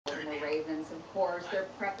Ravens, of course. They're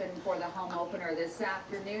prepping for the home opener this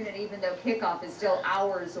afternoon, and even though kickoff is still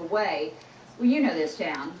hours away, well, you know this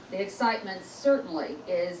town. The excitement certainly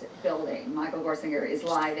is building. Michael Gorsinger is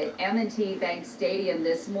live at M&T Bank Stadium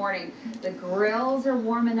this morning. The grills are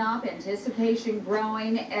warming up, anticipation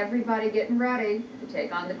growing, everybody getting ready to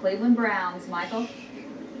take on the Cleveland Browns. Michael?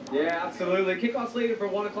 Yeah, absolutely. Kickoff slated for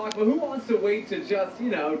 1 o'clock, but who wants to wait to just,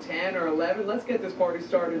 10 or 11? Let's get this party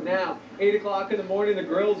started now. 8 o'clock in the morning, the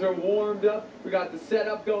grills are warmed up. We got the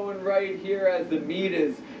setup going right here as the meat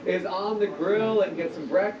is on the grill, and get some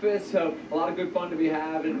breakfast. So a lot of good fun to be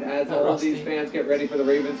having as all of these fans get ready for the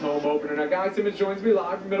Ravens home opener. Now, Guy Simmons joins me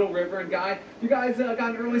live from Middle River. And Guy, you guys got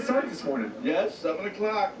an early start this morning. Yes, 7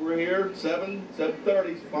 o'clock. We're here,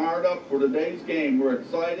 7:30, fired up for today's game. We're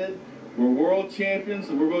excited. We're world champions,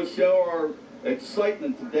 and we're going to show our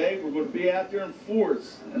excitement today. We're going to be out there in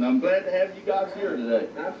force, and I'm glad to have you guys here today.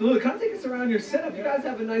 Absolutely. Come take us around your setup. You guys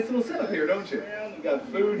have a nice little setup here, don't you? We got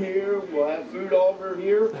food here. We'll have food over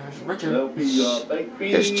here. There's Richard. There'll be baked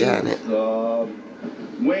beans, There's Janet.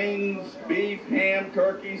 wings, beef, ham,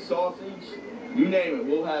 turkey, sausage, you name it,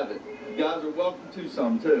 we'll have it. You guys are welcome to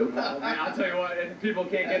some, too. Oh, man, I'll tell you what, if people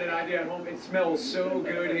can't get an idea at home, it smells so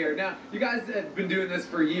good here. Now, you guys have been doing this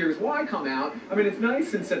for years. Why come out? I mean, it's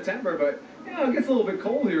nice in September, but, it gets a little bit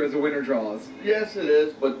cold here as the winter draws. Yes, it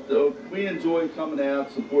is, but we enjoy coming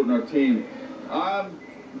out, supporting our team. I'm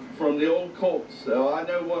from the old Colts, so I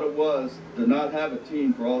know what it was to not have a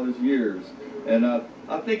team for all these years. And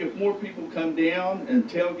I think if more people come down and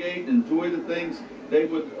tailgate and enjoy the things, they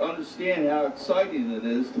would understand how exciting it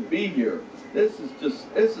is to be here. This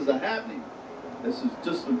is a happening. This is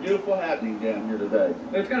just a beautiful happening down here today.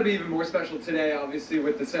 It's got to be even more special today, obviously,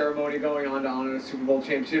 with the ceremony going on to honor a Super Bowl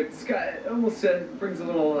championship. It almost brings a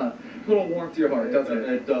little warmth to your heart, doesn't it?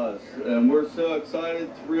 It does. And we're so excited,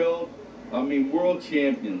 thrilled. I mean, world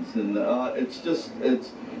champions. And the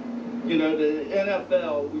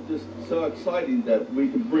NFL, we're just so excited that we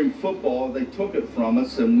could bring football. They took it from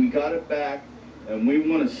us, and we got it back. And we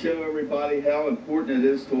want to show everybody how important it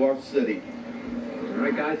is to our city. All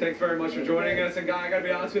right, guys, thanks very much for joining us. And, Guy, I got to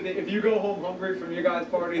be honest with you, if you go home hungry from your guys'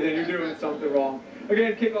 party, then you're doing something wrong.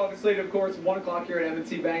 Again, kickoff is slated, of course, 1 o'clock here at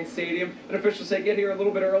M&T Bank Stadium. And officials say get here a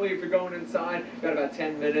little bit early if you're going inside. Got about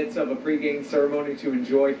 10 minutes of a pregame ceremony to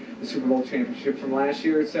enjoy the Super Bowl championship from last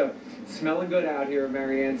year. So, smelling good out here,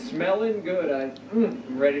 Marianne. Smelling good.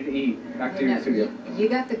 I'm ready to eat. Back to you, studio. You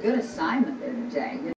got the good assignment there today.